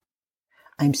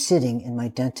I'm sitting in my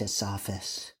dentist's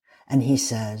office, and he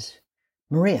says,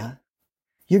 "Maria,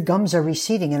 your gums are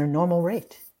receding at a normal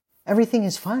rate. Everything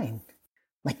is fine."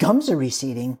 My gums are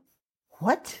receding?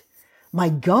 What? My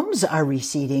gums are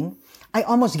receding? I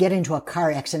almost get into a car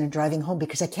accident driving home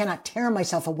because I cannot tear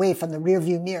myself away from the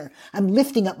rearview mirror. I'm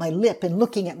lifting up my lip and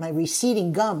looking at my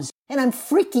receding gums, and I'm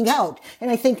freaking out. And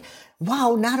I think,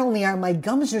 wow, not only are my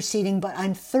gums receding, but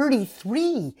I'm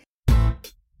 33.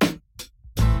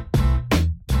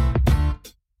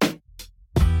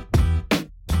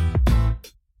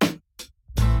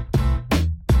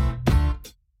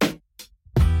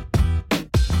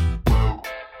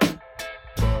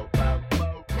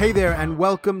 Hey there, and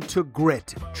welcome to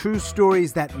Grit, True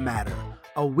Stories That Matter,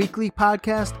 a weekly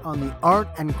podcast on the art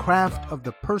and craft of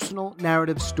the personal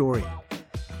narrative story.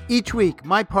 Each week,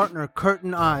 my partner Kurt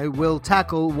and I will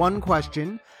tackle one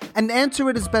question and answer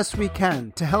it as best we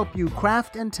can to help you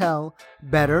craft and tell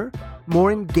better,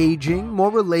 more engaging,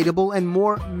 more relatable, and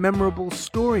more memorable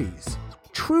stories.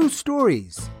 True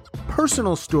stories,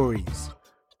 personal stories,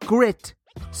 grit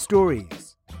stories.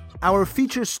 Our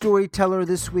feature storyteller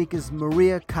this week is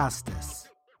Maria Kostas.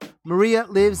 Maria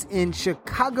lives in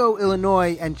Chicago,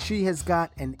 Illinois, and she has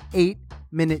got an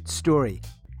 8-minute story.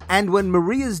 And when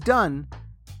Maria's done,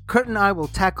 Kurt and I will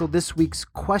tackle this week's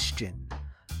question.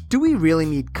 Do we really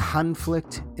need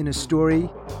conflict in a story?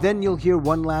 Then you'll hear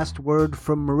one last word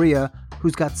from Maria,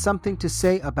 who's got something to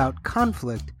say about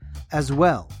conflict as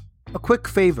well. A quick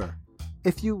favor.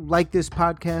 If you like this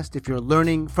podcast, if you're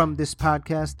learning from this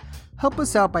podcast, help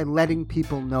us out by letting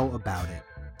people know about it.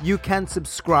 You can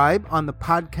subscribe on the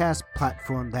podcast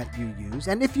platform that you use.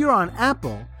 And if you're on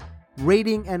Apple,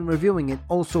 rating and reviewing it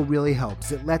also really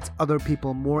helps. It lets other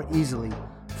people more easily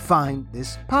find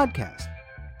this podcast.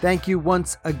 Thank you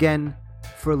once again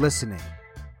for listening.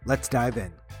 Let's dive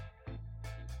in.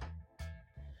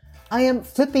 I am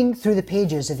flipping through the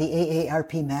pages of the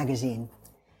AARP magazine.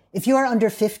 If you are under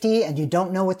 50 and you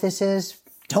don't know what this is,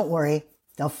 don't worry,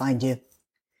 they'll find you.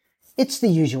 It's the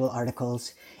usual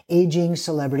articles. Aging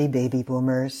celebrity baby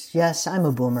boomers. Yes, I'm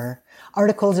a boomer.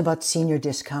 Articles about senior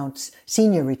discounts,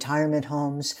 senior retirement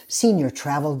homes, senior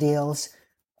travel deals.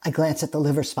 I glance at the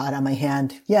liver spot on my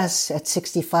hand. Yes, at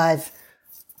 65,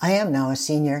 I am now a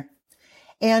senior.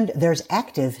 And there's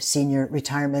active senior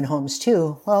retirement homes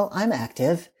too. Well, I'm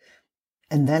active.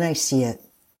 And then I see it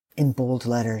in bold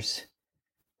letters.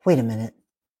 Wait a minute.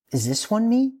 Is this one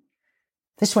me?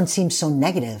 This one seems so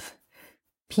negative.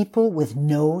 People with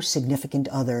no significant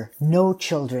other, no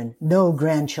children, no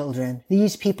grandchildren.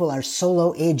 These people are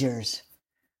solo agers.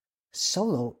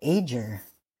 Solo ager.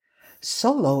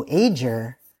 Solo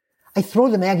ager. I throw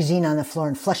the magazine on the floor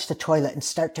and flush the toilet and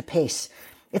start to pace.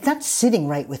 It's not sitting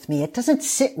right with me. It doesn't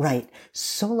sit right.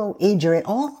 Solo ager. It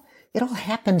all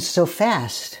happens so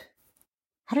fast.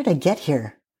 How did I get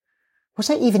here? Was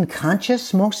I even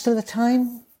conscious most of the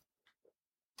time?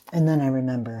 And then I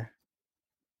remember.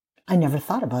 I never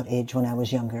thought about age when I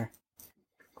was younger.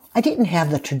 I didn't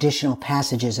have the traditional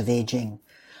passages of aging.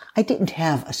 I didn't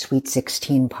have a sweet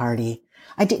 16 party.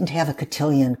 I didn't have a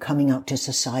cotillion coming out to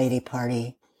society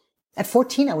party. At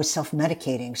 14, I was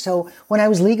self-medicating. So when I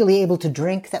was legally able to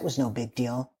drink, that was no big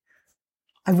deal.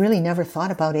 I really never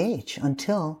thought about age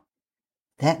until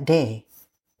that day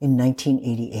in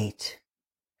 1988.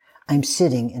 I'm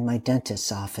sitting in my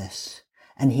dentist's office,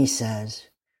 and he says,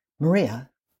 "Maria,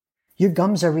 your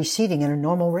gums are receding at a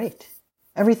normal rate.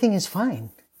 Everything is fine."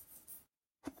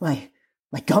 My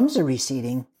gums are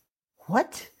receding?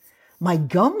 What? My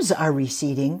gums are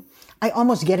receding? I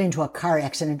almost get into a car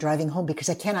accident driving home because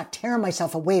I cannot tear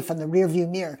myself away from the rearview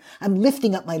mirror. I'm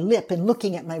lifting up my lip and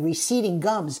looking at my receding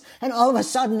gums, and all of a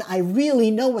sudden I really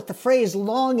know what the phrase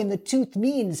 "long in the tooth"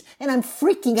 means, and I'm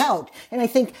freaking out. And I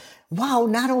think, wow,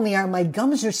 not only are my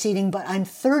gums receding, but I'm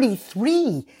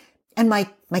 33, and my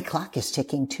clock is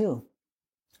ticking too.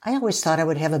 I always thought I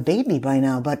would have a baby by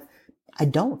now, but I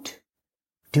don't.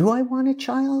 Do I want a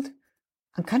child?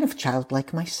 I'm kind of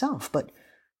childlike myself, but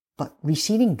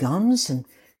receding gums and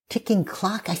ticking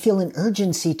clock, I feel an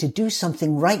urgency to do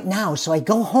something right now. So I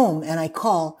go home and I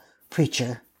call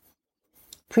Preacher.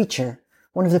 Preacher,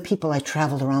 one of the people I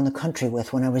traveled around the country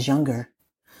with when I was younger.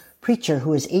 Preacher,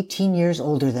 who is 18 years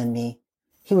older than me.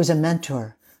 He was a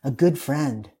mentor, a good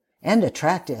friend, and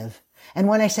attractive. And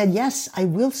when I said, "Yes, I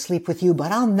will sleep with you,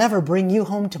 but I'll never bring you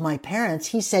home to my parents,"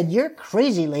 he said, "You're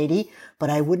crazy, lady,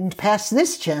 but I wouldn't pass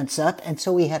this chance up." And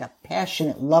so we had a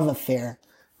passionate love affair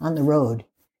on the road,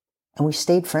 and we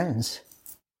stayed friends.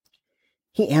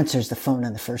 He answers the phone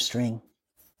on the first ring.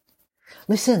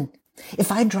 "Listen,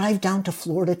 If I drive down to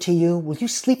Florida to you, will you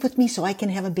sleep with me so I can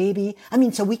have a baby?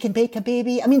 So we can make a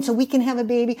baby? So we can have a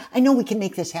baby? I know we can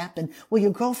make this happen. Will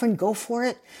your girlfriend go for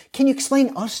it? Can you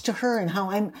explain us to her and how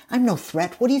I'm no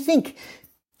threat? What do you think?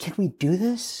 Can we do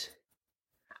this?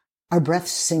 Our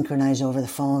breaths synchronized over the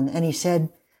phone, and he said,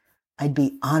 I'd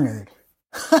be honored.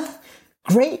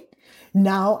 Great.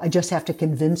 Now I just have to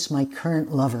convince my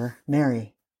current lover,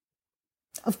 Mary.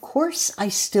 Of course I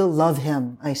still love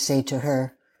him, I say to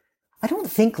her. I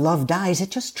don't think love dies. It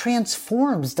just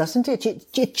transforms, doesn't it?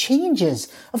 It changes.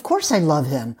 Of course I love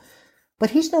him,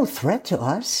 but he's no threat to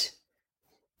us.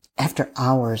 After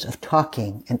hours of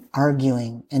talking and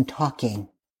arguing and talking,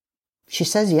 she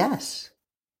says yes.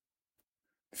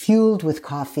 Fueled with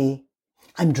coffee,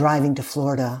 I'm driving to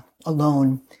Florida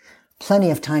alone.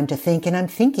 Plenty of time to think, and I'm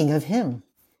thinking of him.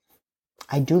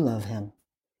 I do love him.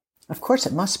 Of course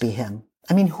it must be him.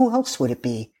 Who else would it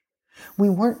be? We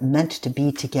weren't meant to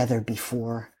be together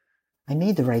before. I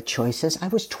made the right choices. I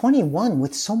was 21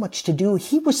 with so much to do.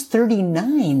 He was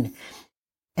 39.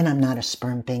 And I'm not a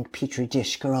sperm bank petri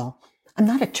dish girl. I'm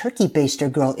not a turkey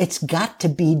baster girl. It's got to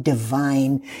be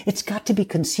divine. It's got to be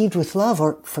conceived with love,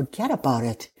 or forget about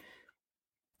it.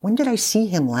 When did I see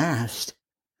him last?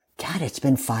 God, it's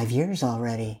been 5 years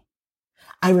already.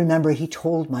 I remember he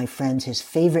told my friends his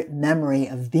favorite memory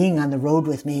of being on the road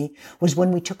with me was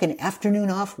when we took an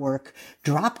afternoon off work,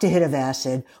 dropped a hit of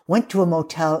acid, went to a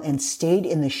motel, and stayed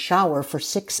in the shower for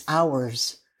 6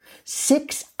 hours.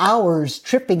 6 hours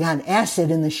tripping on acid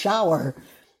in the shower.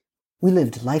 We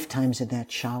lived lifetimes in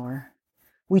that shower.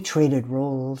 We traded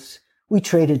roles. We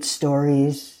traded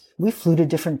stories. We flew to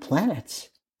different planets.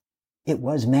 It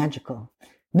was magical,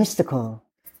 mystical.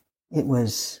 It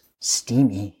was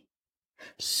steamy.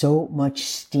 So much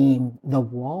steam, the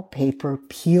wallpaper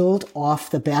peeled off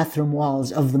the bathroom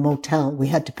walls of the motel. We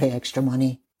had to pay extra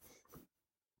money.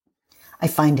 I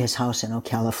find his house in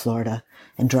Ocala, Florida,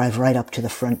 and drive right up to the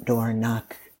front door and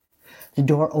knock. The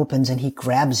door opens and he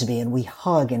grabs me and we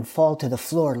hug and fall to the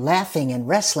floor, laughing and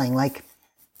wrestling like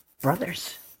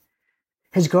brothers.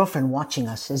 His girlfriend watching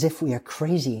us as if we are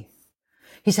crazy.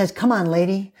 He says, "Come on,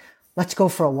 lady, let's go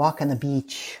for a walk on the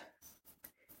beach."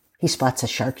 He spots a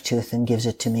shark tooth and gives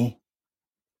it to me.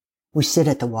 We sit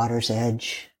at the water's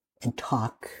edge and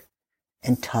talk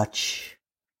and touch,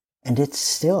 and it's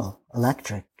still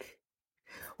electric.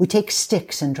 We take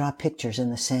sticks and draw pictures in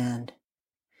the sand.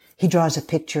 He draws a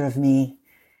picture of me,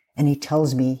 and he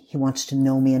tells me he wants to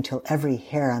know me until every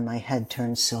hair on my head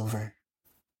turns silver.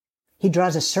 He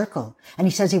draws a circle, and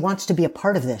he says he wants to be a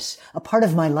part of this, a part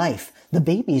of my life, the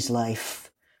baby's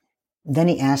life. Then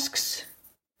he asks,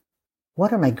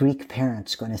 what are my Greek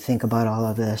parents going to think about all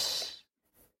of this?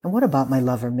 And what about my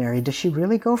lover, Mary? Does she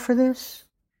really go for this?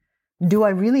 Do I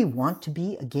really want to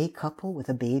be a gay couple with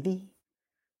a baby?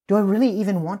 Do I really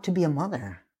even want to be a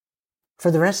mother?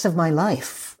 For the rest of my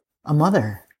life, a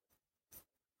mother.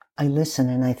 I listen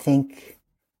and I think,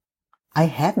 I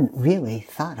hadn't really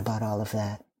thought about all of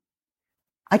that.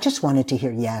 I just wanted to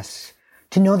hear yes,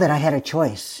 to know that I had a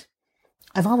choice.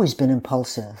 I've always been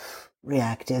impulsive,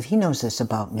 reactive. He knows this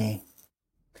about me.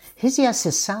 His yes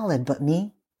is solid, but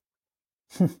me?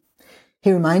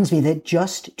 He reminds me that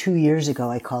just 2 years ago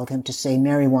I called him to say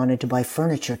Mary wanted to buy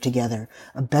furniture together,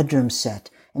 a bedroom set,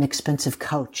 an expensive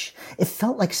couch. It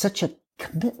felt like such a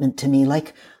commitment to me,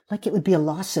 like it would be a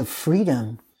loss of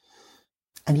freedom.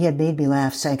 And he had made me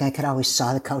laugh, saying I could always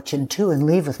saw the couch in two and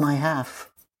leave with my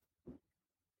half.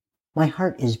 My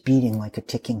heart is beating like a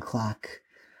ticking clock.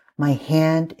 My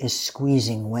hand is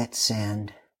squeezing wet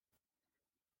sand.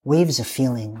 Waves of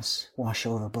feelings wash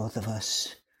over both of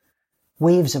us.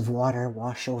 Waves of water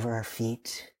wash over our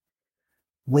feet.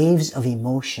 Waves of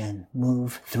emotion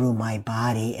move through my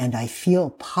body, and I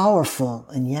feel powerful,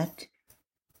 and yet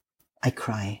I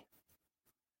cry.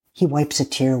 He wipes a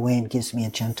tear away and gives me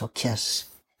a gentle kiss.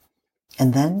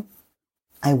 And then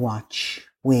I watch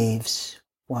waves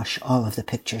wash all of the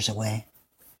pictures away.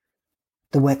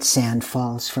 The wet sand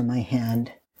falls from my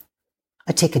hand.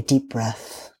 I take a deep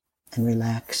breath and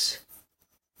relax.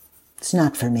 It's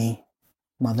not for me,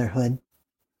 motherhood.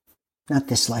 Not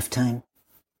this lifetime.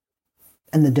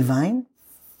 And the divine?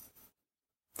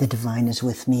 The divine is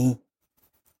with me.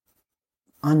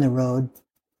 On the road,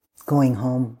 going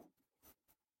home.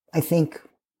 I think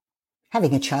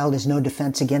having a child is no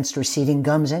defense against receding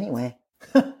gums anyway.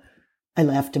 I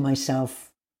laugh to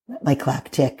myself. Let my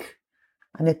clock tick.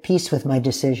 I'm at peace with my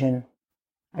decision.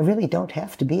 I really don't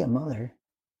have to be a mother.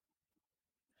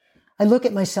 I look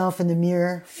at myself in the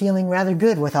mirror, feeling rather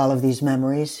good with all of these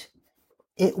memories.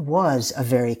 It was a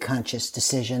very conscious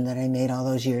decision that I made all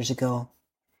those years ago.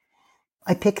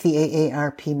 I picked the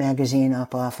AARP magazine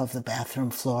up off of the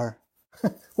bathroom floor.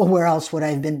 Well, where else would I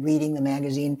have been reading the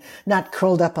magazine, not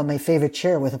curled up on my favorite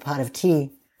chair with a pot of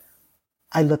tea?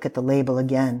 I look at the label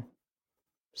again.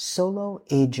 Solo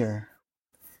Ager.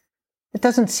 It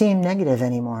doesn't seem negative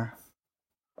anymore.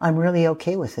 I'm really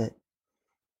okay with it.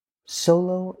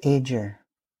 Solo Ager.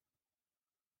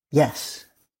 Yes.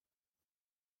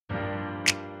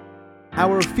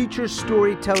 Our feature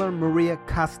storyteller, Maria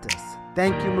Kostas.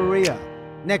 Thank you, Maria.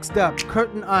 Next up,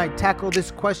 Kurt and I tackle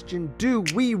this question: do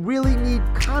we really need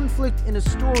conflict in a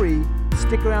story?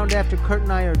 Stick around after Kurt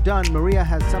and I are done. Maria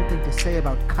has something to say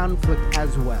about conflict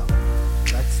as well.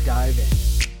 Let's dive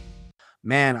in.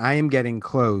 Man, I am getting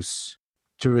close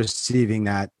to receiving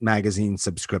that magazine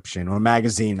subscription or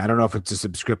magazine. I don't know if it's a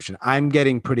subscription. I'm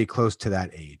getting pretty close to that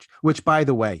age, which, by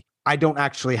the way, I don't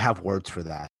actually have words for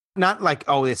that. Not like,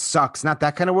 oh, this sucks. Not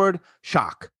that kind of word.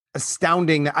 Shock.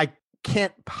 Astounding that I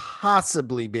can't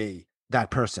possibly be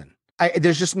that person.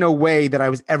 There's just no way that I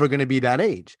was ever going to be that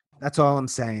age. That's all I'm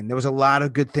saying. There was a lot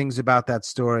of good things about that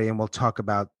story, and we'll talk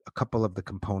about a couple of the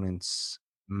components.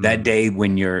 That day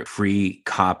when your free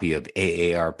copy of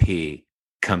AARP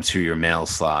comes through your mail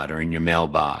slot or in your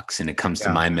mailbox, and it comes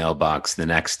to my mailbox the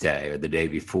next day or the day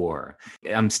before.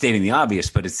 I'm stating the obvious,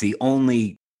 but it's the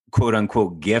only quote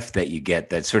unquote gift that you get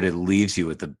that sort of leaves you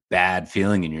with a bad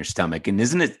feeling in your stomach. And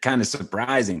isn't it kind of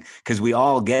surprising? Because we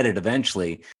all get it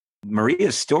eventually.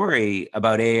 Maria's story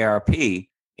about AARP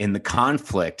and the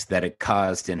conflict that it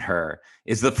caused in her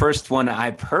is the first one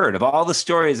I've heard of all the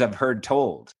stories I've heard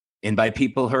told, and by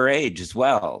people her age as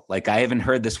well. Like, I haven't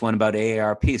heard this one about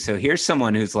AARP. So here's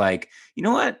someone who's like, you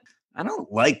know what? I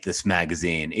don't like this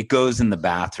magazine. It goes in the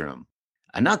bathroom.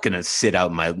 I'm not going to sit out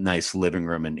in my nice living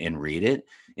room and read it.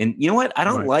 And you know what? I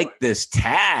don't like this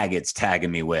tag it's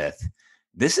tagging me with.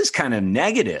 This is kind of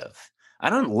negative. I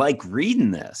don't like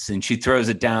reading this. And she throws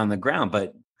it down on the ground.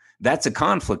 But that's a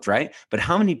conflict, right? But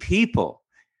how many people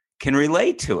can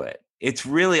relate to it? It's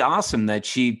really awesome that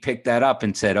she picked that up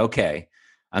and said, okay,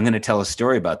 I'm going to tell a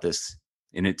story about this.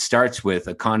 And it starts with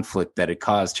a conflict that it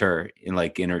caused her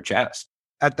in her chest.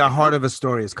 At the heart of a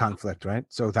story is conflict, right?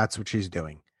 So that's what she's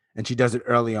doing. And she does it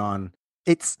early on.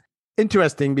 It's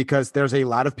interesting because there's a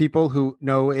lot of people who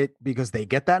know it because they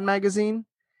get that magazine.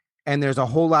 And there's a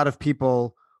whole lot of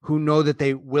people who know that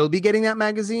they will be getting that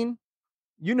magazine.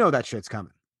 You know that shit's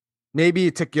coming. Maybe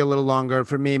it took you a little longer.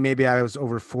 For me, maybe I was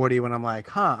over 40 when I'm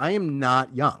like, I am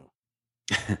not young.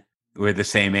 We're the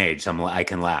same age. So I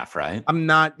can laugh, right? I'm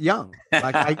not young.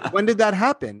 When did that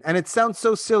happen? And it sounds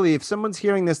so silly. If someone's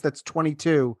hearing this that's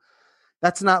 22,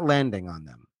 that's not landing on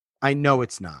them. I know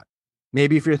it's not.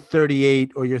 Maybe if you're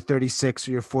 38 or you're 36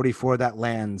 or you're 44, that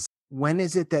lands. When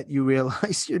is it that you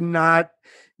realize you're not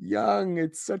young?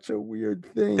 It's such a weird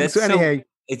thing.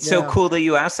 It's so cool that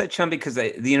you asked that, Chum, because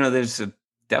there's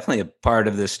definitely a part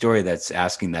of this story that's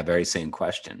asking that very same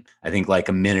question. I think like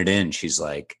a minute in, she's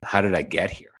like, how did I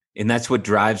get here? And that's what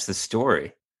drives the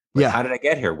story. How did I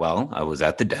get here? Well, I was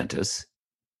at the dentist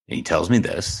and he tells me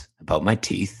this about my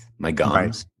teeth, my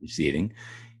gums, receding.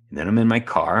 And then I'm in my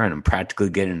car and I'm practically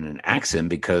getting in an accident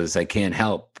because I can't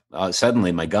help.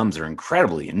 Suddenly my gums are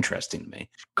incredibly interesting to me.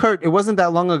 Kurt, it wasn't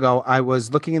that long ago. I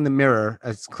was looking in the mirror,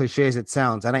 as cliche as it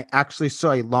sounds, and I actually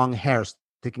saw a long hair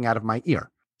sticking out of my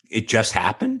ear. It just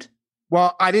happened?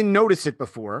 Well, I didn't notice it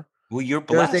before. Well, you're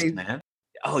blessed, man.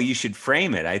 Oh, you should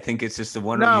frame it. I think it's just a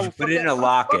wonderful. You should put it in a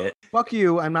locket. Fuck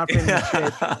you. I'm not framing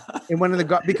shit in one of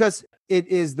the because it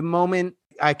is the moment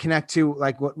I connect to,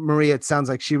 like what Maria, it sounds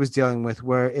like she was dealing with,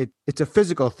 where it's a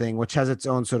physical thing, which has its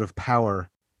own sort of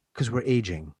power because we're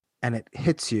aging and it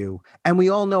hits you. And we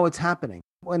all know it's happening.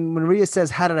 When Maria says,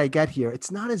 how did I get here?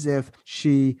 It's not as if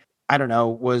she, I don't know,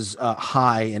 was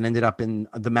high and ended up in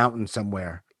the mountain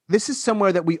somewhere. This is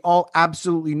somewhere that we all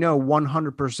absolutely know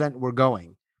 100% we're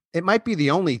going. It might be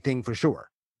the only thing for sure.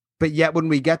 But yet when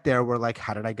we get there, we're like,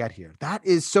 how did I get here? That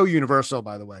is so universal,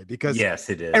 by the way, because yes,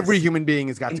 it is. Every human being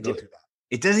has got to go through that.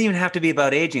 It doesn't even have to be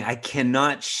about aging. I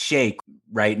cannot shake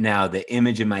right now the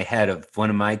image in my head of one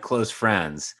of my close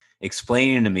friends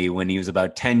explaining to me when he was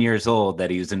about 10 years old that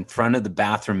he was in front of the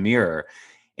bathroom mirror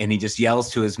and he just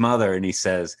yells to his mother and he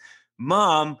says,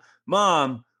 Mom,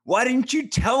 why didn't you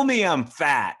tell me I'm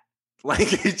fat?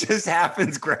 Like it just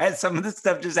happens. Some of this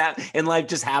stuff just in life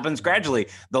just happens gradually.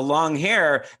 The long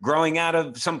hair growing out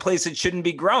of some place it shouldn't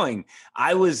be growing.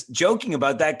 I was joking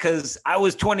about that because I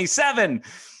was 27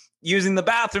 using the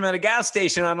bathroom at a gas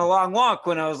station on a long walk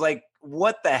when I was like,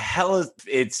 what the hell is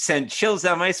it? Sent chills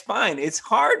down my spine. It's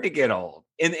hard to get old.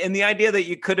 And the idea that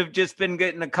you could have just been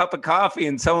getting a cup of coffee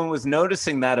and someone was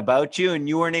noticing that about you and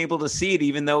you weren't able to see it,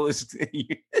 even though it was,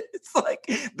 It's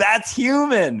like, that's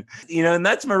human, and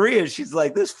that's Maria. She's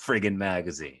like, this friggin'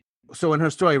 magazine. So in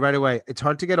her story right away, it's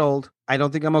hard to get old. I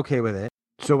don't think I'm okay with it.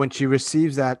 So when she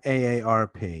receives that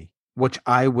AARP, which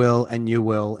I will and you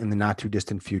will in the not too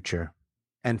distant future,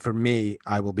 and for me,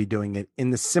 I will be doing it in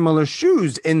the similar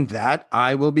shoes in that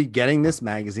I will be getting this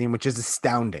magazine, which is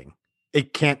astounding.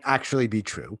 It can't actually be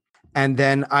true. And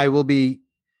then I will be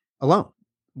alone.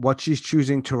 What she's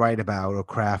choosing to write about or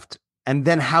craft, and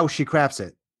then how she crafts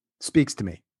it speaks to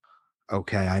me.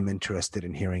 Okay, I'm interested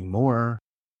in hearing more.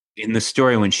 In the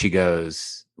story, when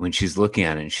she's looking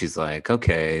at it and she's like,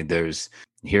 okay,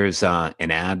 here's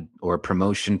an ad or a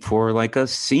promotion for like a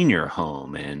senior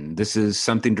home, and this is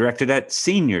something directed at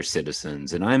senior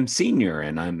citizens, and I'm senior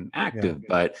and I'm active,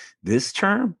 but this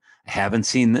term, I haven't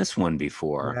seen this one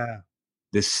before. Yeah.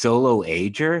 This solo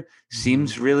ager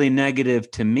seems really negative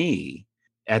to me.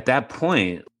 At that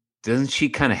point, doesn't she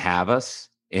kind of have us?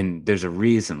 And there's a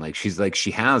reason, like she's like,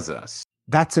 she has us.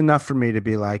 That's enough for me to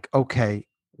be like, okay,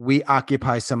 we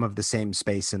occupy some of the same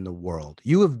space in the world.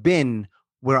 You have been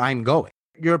where I'm going.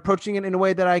 You're approaching it in a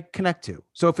way that I connect to.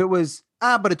 So if it was,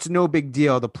 but it's no big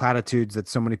deal, the platitudes that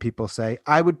so many people say,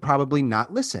 I would probably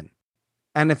not listen.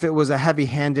 And if it was a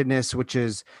heavy-handedness, which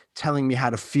is telling me how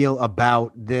to feel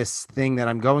about this thing that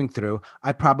I'm going through,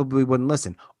 I probably wouldn't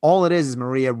listen. All it is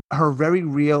Maria, her very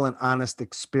real and honest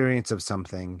experience of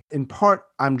something. In part,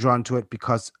 I'm drawn to it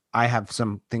because I have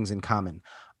some things in common.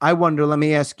 I wonder, let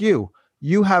me ask you,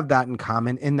 you have that in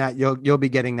common in that you'll be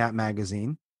getting that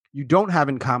magazine. You don't have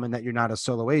in common that you're not a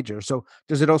solo ager. So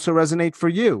does it also resonate for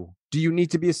you? Do you need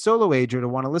to be a solo ager to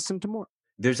want to listen to more?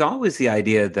 There's always the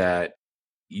idea that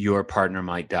your partner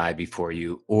might die before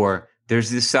you, or there's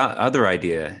this other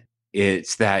idea.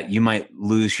 It's that you might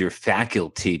lose your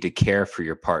faculty to care for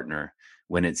your partner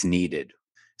when it's needed.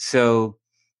 So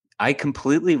I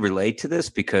completely relate to this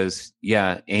because,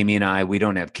 Amy and I, we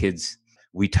don't have kids.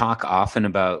 We talk often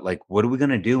about like, what are we going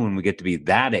to do when we get to be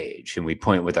that age? And we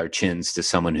point with our chins to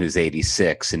someone who's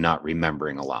 86 and not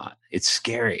remembering a lot. It's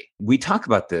scary. We talk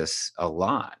about this a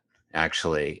lot,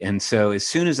 actually. And so as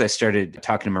soon as I started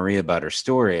talking to Maria about her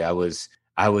story, I was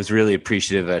really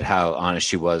appreciative at how honest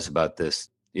she was about this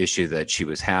issue that she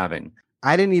was having.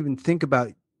 I didn't even think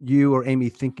about you or Amy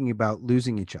thinking about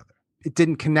losing each other. It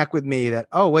didn't connect with me that,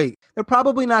 oh, wait, they're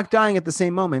probably not dying at the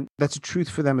same moment. That's a truth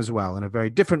for them as well in a very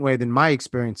different way than my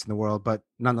experience in the world, but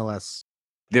nonetheless.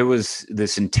 There was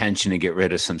this intention to get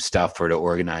rid of some stuff or to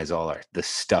organize all the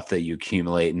stuff that you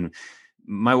accumulate. And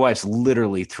my wife's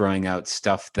literally throwing out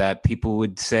stuff that people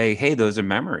would say, hey, those are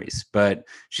memories. But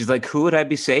she's like, who would I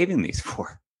be saving these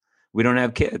for? We don't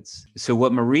have kids. So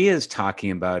what Maria is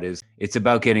talking about is it's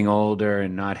about getting older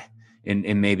and not,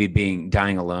 and maybe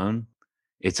dying alone.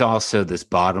 It's also this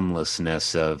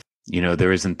bottomlessness of,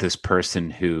 there isn't this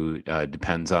person who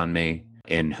depends on me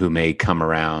and who may come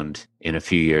around in a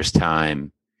few years'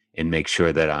 time and make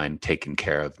sure that I'm taken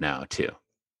care of now too.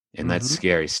 And that's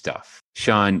scary stuff.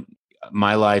 Sean,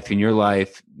 my life and your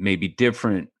life may be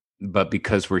different, but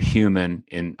because we're human,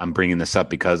 and I'm bringing this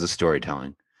up because of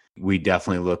storytelling, we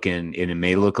definitely look in, and it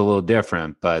may look a little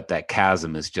different, but that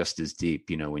chasm is just as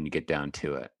deep, when you get down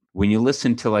to it. When you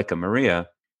listen to like a Maria,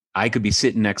 I could be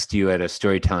sitting next to you at a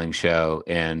storytelling show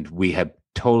and we have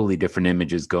totally different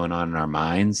images going on in our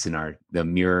minds and the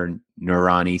mirror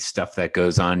neurony stuff that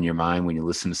goes on in your mind when you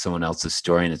listen to someone else's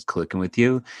story and it's clicking with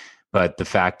you. But the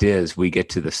fact is we may get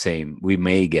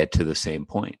to the same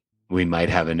point. We might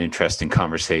have an interesting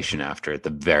conversation after at the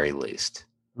very least.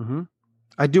 Mm-hmm.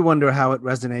 I do wonder how it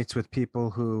resonates with people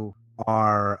who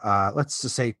are, let's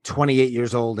just say 28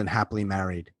 years old and happily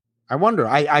married. I wonder,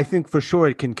 I think for sure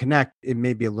it can connect. It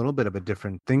may be a little bit of a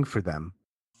different thing for them.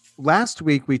 Last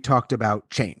week, we talked about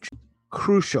change,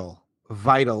 crucial,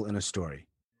 vital in a story.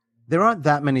 There aren't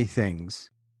that many things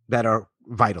that are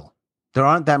vital. There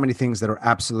aren't that many things that are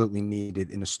absolutely needed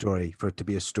in a story for it to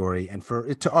be a story and for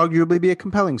it to arguably be a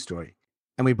compelling story.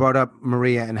 And we brought up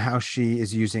Maria and how she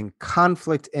is using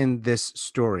conflict in this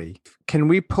story. Can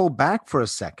we pull back for a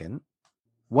second?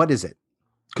 What is it?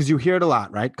 Because you hear it a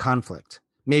lot, right? Conflict.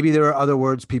 Maybe there are other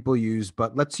words people use,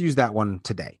 but let's use that one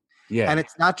today. Yeah. And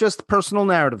it's not just personal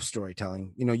narrative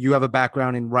storytelling. You have a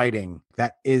background in writing.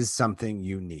 That is something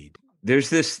you need.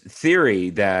 There's this theory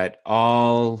that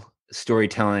all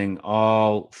storytelling,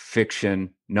 all fiction,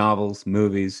 novels,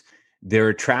 movies, they're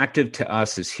attractive to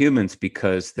us as humans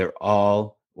because they're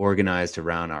all organized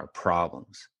around our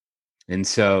problems. And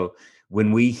so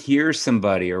when we hear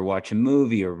somebody or watch a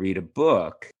movie or read a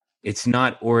book, it's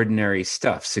not ordinary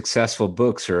stuff. Successful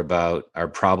books are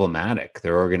problematic.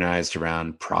 They're organized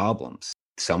around problems.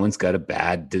 Someone's got a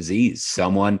bad disease.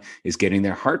 Someone is getting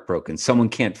their heart broken. Someone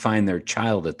can't find their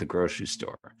child at the grocery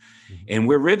store. And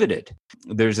we're riveted.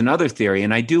 There's another theory,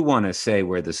 and I do want to say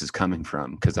where this is coming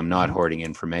from because I'm not hoarding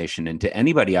information. And to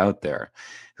anybody out there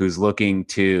who's looking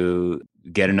to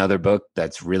get another book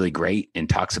that's really great and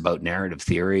talks about narrative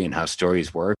theory and how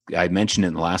stories work, I mentioned it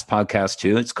in the last podcast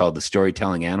too. It's called The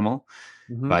Storytelling Animal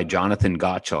by Jonathan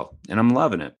Gottschall, and I'm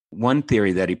loving it. One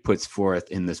theory that he puts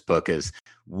forth in this book is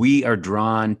we are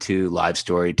drawn to live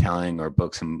storytelling or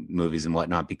books and movies and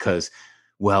whatnot because,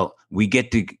 well, we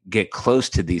get to get close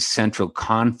to these central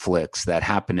conflicts that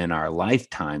happen in our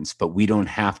lifetimes, but we don't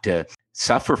have to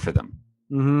suffer for them.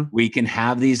 We can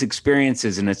have these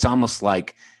experiences, and it's almost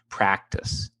like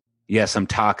practice. Yes, I'm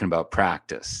talking about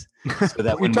practice. So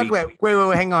that when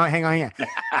wait, hang on here.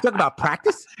 Talk about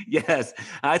practice? Yes,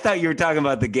 I thought you were talking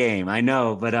about the game. I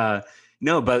know, but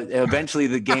no, but eventually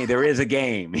the game. There is a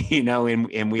game,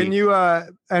 and we. Can you,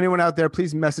 anyone out there,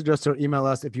 please message us or email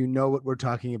us if you know what we're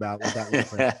talking about with that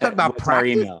reference. Talk about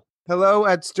practice.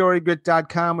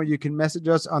 Hello@storygrit.com, or you can message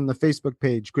us on the Facebook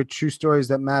page, Grit True Stories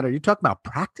That Matter. You talk about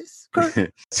practice,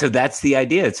 Kurt? So that's the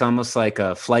idea. It's almost like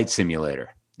a flight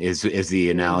simulator. Is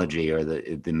the analogy or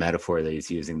the metaphor that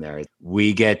he's using there.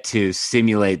 We get to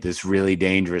simulate this really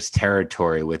dangerous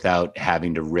territory without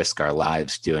having to risk our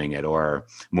lives doing it, or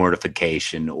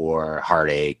mortification or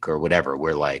heartache or whatever.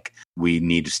 We're like, we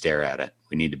need to stare at it.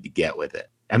 We need to get with it.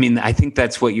 I mean, I think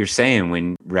that's what you're saying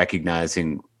when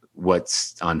recognizing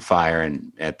what's on fire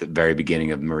and at the very beginning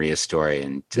of Maria's story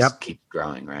and just keep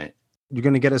growing, right? You're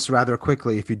going to get us rather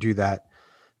quickly if you do that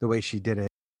the way she did it.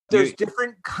 There's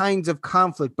different kinds of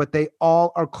conflict, but they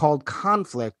all are called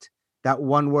conflict, that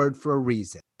one word, for a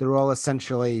reason. They're all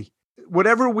essentially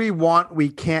whatever we want, we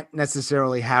can't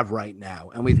necessarily have right now.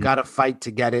 And we've got to fight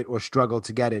to get it or struggle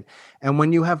to get it. And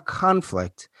when you have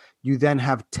conflict, you then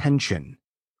have tension,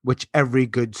 which every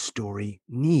good story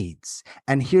needs.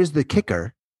 And here's the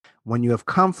kicker. When you have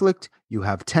conflict, you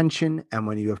have tension. And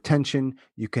when you have tension,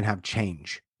 you can have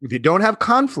change. If you don't have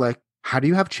conflict, how do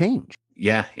you have change?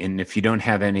 Yeah. And if you don't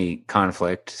have any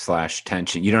conflict /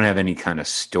 tension, you don't have any kind of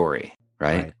story,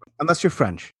 right? Unless you're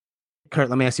French. Kurt,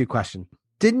 let me ask you a question.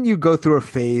 Didn't you go through a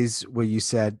phase where you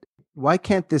said, why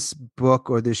can't this book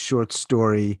or this short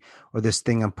story or this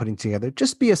thing I'm putting together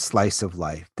just be a slice of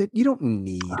life that you don't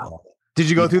need all? Did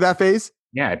you go through that phase?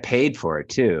 Yeah, I paid for it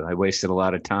too. I wasted a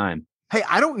lot of time. Hey,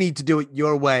 I don't need to do it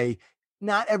your way.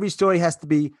 Not every story has to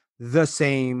be the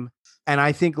same. And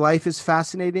I think life is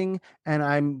fascinating, and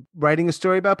I'm writing a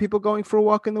story about people going for a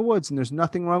walk in the woods, and there's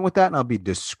nothing wrong with that. And I'll be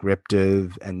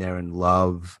descriptive, and they're in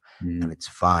love, and it's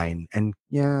fine. And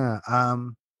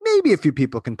maybe a few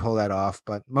people can pull that off,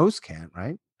 but most can't,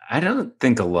 right? I don't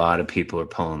think a lot of people are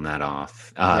pulling that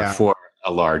off for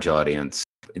a large audience.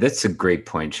 That's a great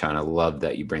point, Sean. I love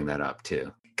that you bring that up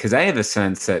too, because I have a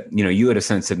sense that, you had a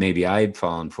sense that maybe I had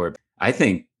fallen for it. I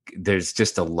think there's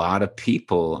just a lot of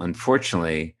people,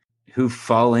 unfortunately, who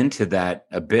fall into that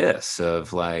abyss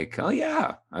of like, oh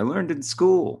yeah, I learned in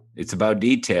school. It's about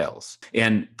details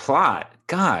and plot.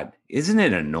 God, isn't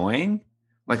it annoying?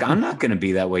 Like, I'm not going to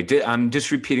be that way. I'm just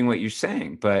repeating what you're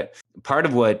saying. But part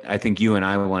of what I think you and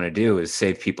I want to do is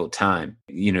save people time.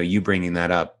 You bringing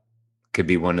that up could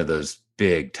be one of those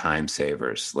big time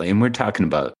savers. And we're talking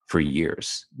about for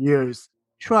years.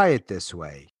 Try it this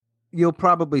way. You'll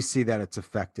probably see that it's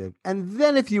effective. And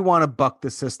then if you want to buck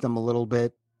the system a little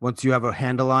bit, once you have a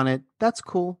handle on it, that's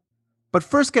cool. But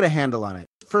first get a handle on it.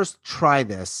 First try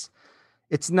this.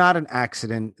 It's not an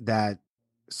accident that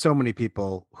so many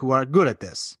people who are good at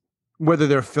this, whether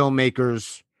they're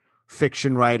filmmakers,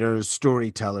 fiction writers,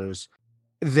 storytellers,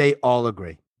 they all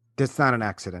agree. That's not an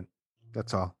accident.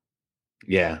 That's all.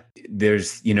 Yeah.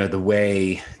 There's, the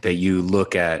way that you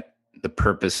look at the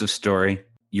purpose of story,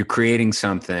 you're creating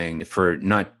something for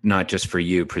not just for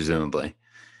you, presumably.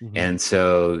 And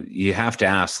so you have to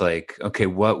ask, like, okay,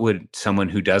 what would someone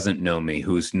who doesn't know me,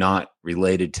 who's not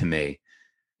related to me,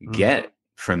 get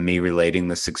from me relating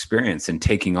this experience and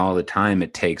taking all the time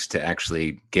it takes to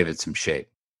actually give it some shape?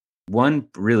 One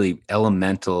really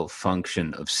elemental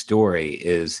function of story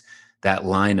is that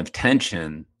line of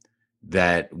tension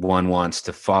that one wants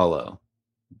to follow.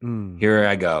 Here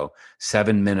I go,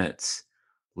 7 minutes.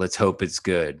 Let's hope it's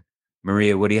good.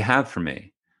 Maria, what do you have for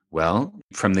me? Well,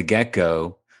 from the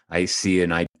get-go, I see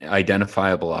an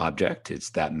identifiable object.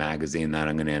 It's that magazine that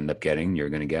I'm going to end up getting, you're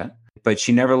going to get. But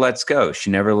she never lets go. She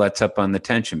never lets up on the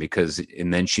tension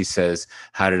and then she says,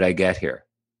 how did I get here?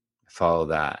 Follow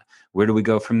that. Where do we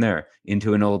go from there?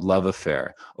 Into an old love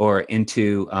affair, or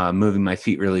into moving my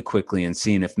feet really quickly and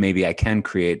seeing if maybe I can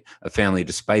create a family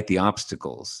despite the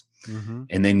obstacles. Mm-hmm.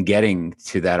 And then getting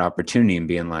to that opportunity and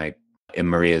being like, and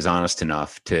Maria is honest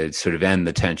enough to sort of end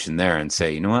the tension there and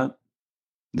say, you know what,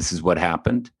 this is what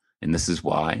happened and this is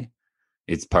why.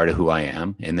 It's part of who I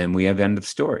am. And then we have end of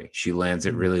story. She lands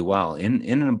it really well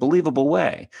in a believable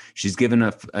way. She's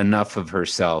given enough of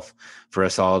herself for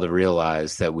us all to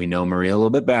realize that we know Maria a little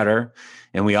bit better.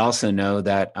 And we also know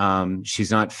that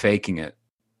she's not faking it.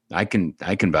 I can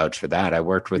vouch for that. I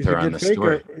worked with She's her a on good the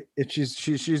faker.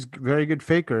 story. She's a very good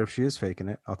faker if she is faking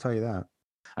it. I'll tell you that.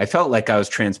 I felt like I was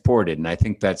transported, and I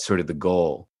think that's sort of the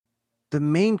goal. The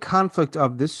main conflict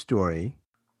of this story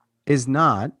is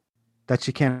not that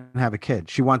she can't have a kid.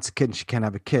 She wants a kid and she can't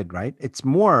have a kid, right? It's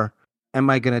more, am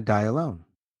I going to die alone?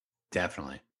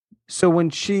 Definitely. So when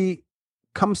she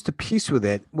comes to peace with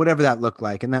it, whatever that looked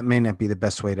like, and that may not be the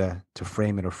best way to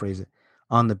frame it or phrase it,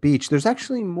 on the beach, there's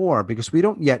actually more because we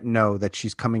don't yet know that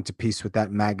she's coming to peace with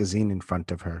that magazine in front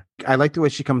of her. I like the way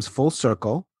she comes full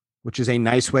circle, which is a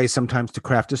nice way sometimes to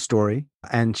craft a story.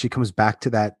 And she comes back to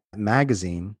that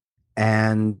magazine,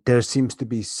 and there seems to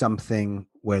be something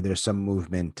where there's some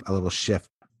movement, a little shift.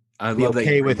 I Be love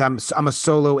okay that. with I'm a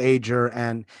solo ager,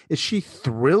 and is she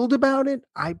thrilled about it?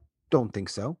 I don't think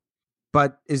so.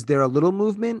 But is there a little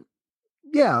movement?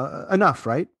 Yeah, enough,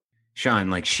 right? Sean,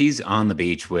 like she's on the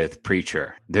beach with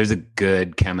Preacher. There's a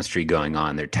good chemistry going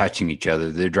on. They're touching each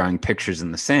other. They're drawing pictures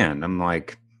in the sand. I'm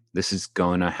like, this is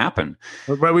going to happen.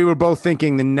 But we were both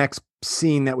thinking the next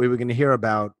scene that we were going to hear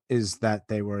about is that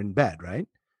they were in bed, right?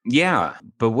 Yeah.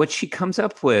 But what she comes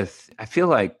up with, I feel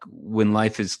like when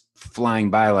life is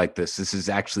flying by like this is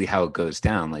actually how it goes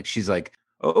down. Like she's like,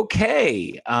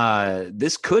 okay,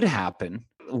 this could happen.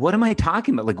 What am I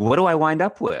talking about? Like, what do I wind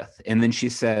up with? And then she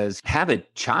says, have a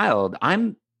child.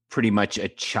 I'm pretty much a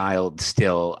child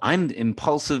still. I'm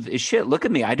impulsive as shit. Look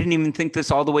at me. I didn't even think this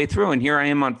all the way through. And here I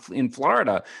am in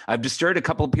Florida. I've disturbed a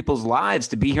couple of people's lives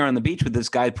to be here on the beach with this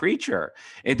guy Preacher.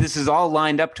 This is all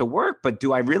lined up to work. But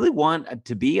do I really want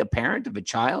to be a parent of a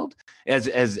child as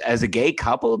a gay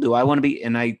couple? Do I want to be?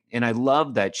 And I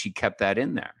love that she kept that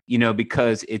in there,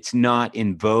 because it's not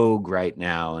in vogue right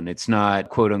now. And it's not,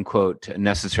 quote unquote,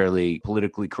 necessarily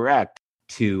politically correct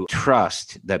to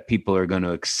trust that people are going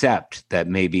to accept that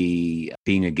maybe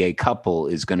being a gay couple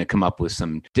is going to come up with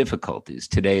some difficulties.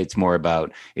 Today, it's more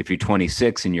about if you're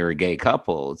 26 and you're a gay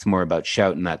couple, it's more about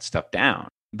shouting that stuff down.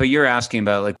 But you're asking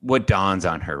about like what dawns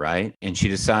on her, right? And she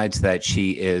decides that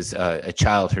she is a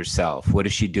child herself. What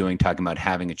is she doing talking about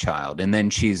having a child? And then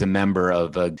she's a member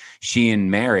of she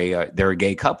and Mary, they're a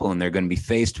gay couple, and they're going to be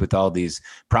faced with all these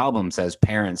problems as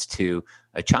parents to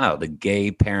a child, a gay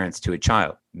parents to a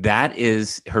child. That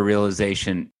is her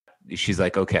realization. She's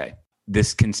like, okay,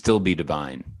 this can still be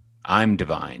divine. I'm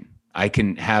divine. I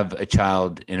can have a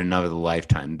child in another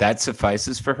lifetime. That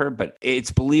suffices for her, but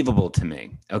it's believable to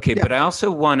me. Okay, yeah. But I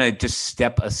also want to just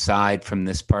step aside from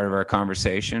this part of our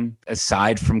conversation,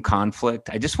 aside from conflict.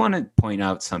 I just want to point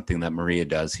out something that Maria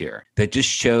does here that just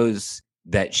shows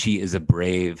that she is a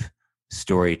brave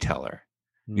storyteller.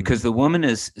 Because the woman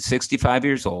is 65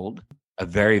 years old, a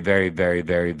very, very, very,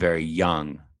 very, very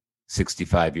young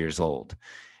 65 years old.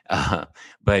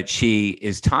 But she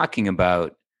is talking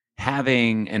about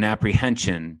having an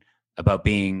apprehension about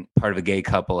being part of a gay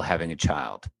couple having a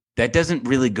child. That doesn't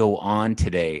really go on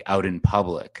today out in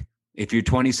public. If you're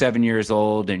 27 years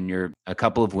old and you're a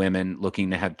couple of women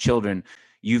looking to have children,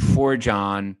 you forge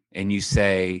on and you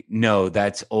say, no,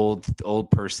 that's old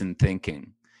person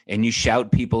thinking. And you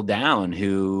shout people down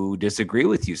who disagree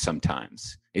with you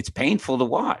sometimes. It's painful to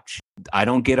watch. I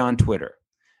don't get on Twitter.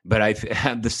 But I've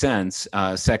had the sense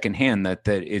secondhand that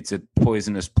it's a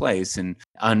poisonous place and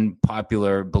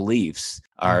unpopular beliefs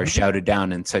are shouted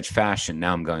down in such fashion.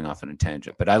 Now I'm going off on a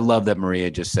tangent. But I love that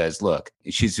Maria just says, look,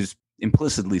 she's just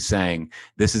implicitly saying,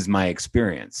 this is my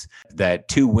experience, that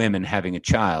two women having a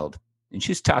child, and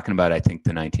she's talking about, I think,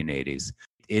 the 1980s,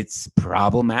 it's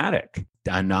problematic.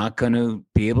 I'm not going to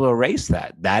be able to erase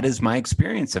that. That is my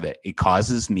experience of it. It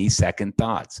causes me second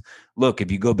thoughts. Look, if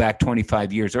you go back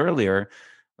 25 years earlier,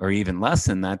 or even less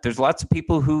than that, there's lots of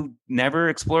people who never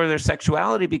explore their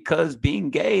sexuality because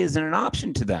being gay isn't an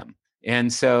option to them.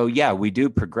 And so, yeah, we do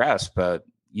progress, but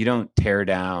you don't tear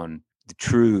down the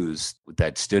truths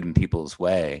that stood in people's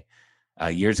way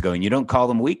years ago, and you don't call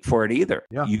them weak for it either.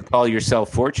 Yeah. You call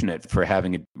yourself fortunate for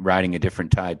riding a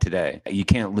different tide today. You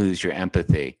can't lose your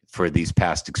empathy for these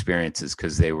past experiences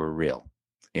because they were real.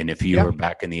 And if you were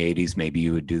back in the 80s, maybe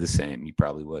you would do the same. You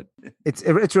probably would.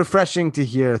 It's refreshing to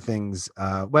hear things,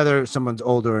 whether someone's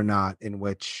older or not, in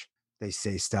which they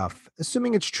say stuff,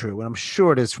 assuming it's true, and I'm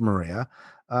sure it is for Maria,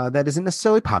 that isn't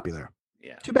necessarily popular.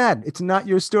 Yeah. Too bad. It's not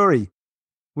your story.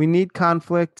 We need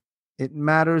conflict It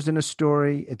matters in a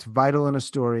story. It's vital in a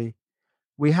story.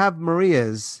 We have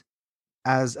Maria's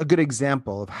as a good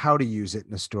example of how to use it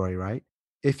in a story, right?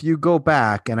 If you go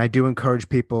back, and I do encourage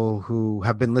people who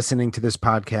have been listening to this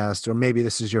podcast, or maybe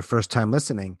this is your first time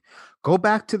listening, go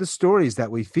back to the stories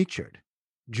that we featured.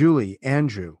 Julie,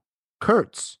 Andrew,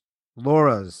 Kurt's,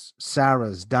 Laura's,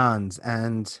 Sarah's, Don's,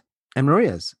 and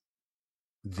Maria's.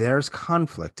 There's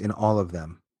conflict in all of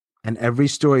them. And every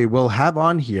story we'll have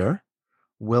on here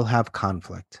will have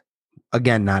conflict.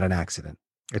 Again, not an accident.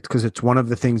 It's because it's one of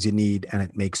the things you need, and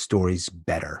it makes stories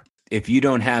better. If you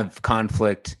don't have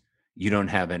conflict, you don't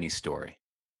have any story.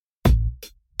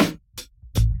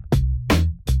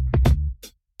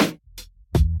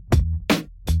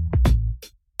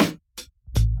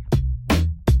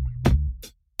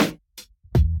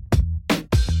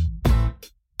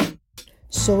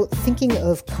 So thinking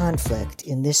of conflict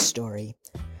in this story,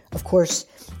 of course,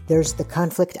 there's the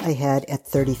conflict I had at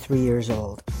 33 years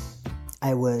old.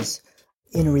 I was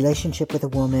in a relationship with a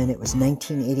woman. It was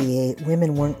 1988.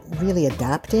 Women weren't really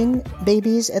adopting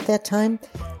babies at that time.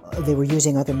 They were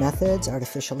using other methods,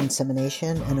 artificial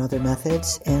insemination and other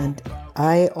methods. And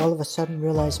I all of a sudden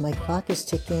realized my clock is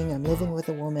ticking. I'm living with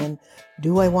a woman.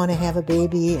 Do I want to have a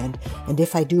baby? And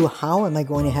if I do, how am I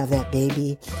going to have that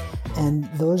baby? And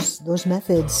those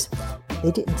methods,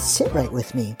 they didn't sit right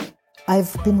with me.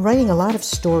 I've been writing a lot of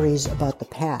stories about the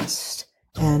past,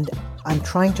 and I'm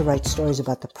trying to write stories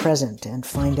about the present and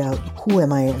find out who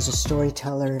am I as a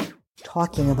storyteller,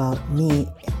 talking about me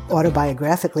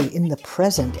autobiographically in the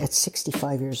present at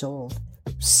 65 years old.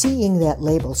 Seeing that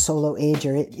label, solo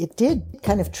ager, it did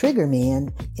kind of trigger me,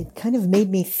 and it kind of made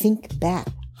me think back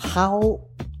how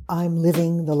I'm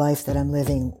living the life that I'm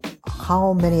living,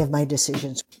 how many of my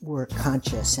decisions were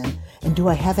conscious, and do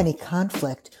I have any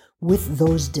conflict with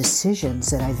those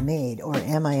decisions that I've made, or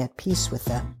am I at peace with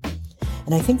them?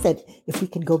 And I think that if we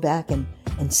can go back and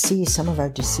see some of our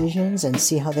decisions and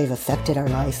see how they've affected our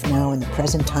life now in the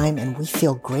present time, and we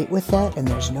feel great with that and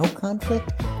there's no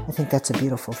conflict, I think that's a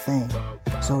beautiful thing.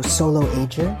 So solo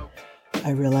ager,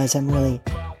 I realize I'm really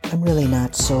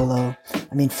not solo.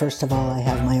 I mean, first of all, I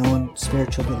have my own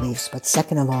spiritual beliefs, but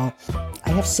second of all, I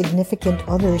have significant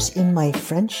others in my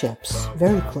friendships,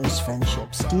 very close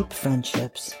friendships, deep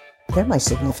friendships. They're my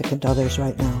significant others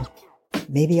right now.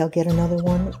 Maybe I'll get another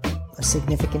one, a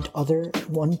significant other,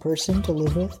 one person to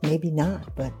live with, maybe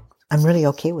not, but I'm really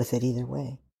okay with it either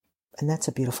way. And that's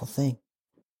a beautiful thing.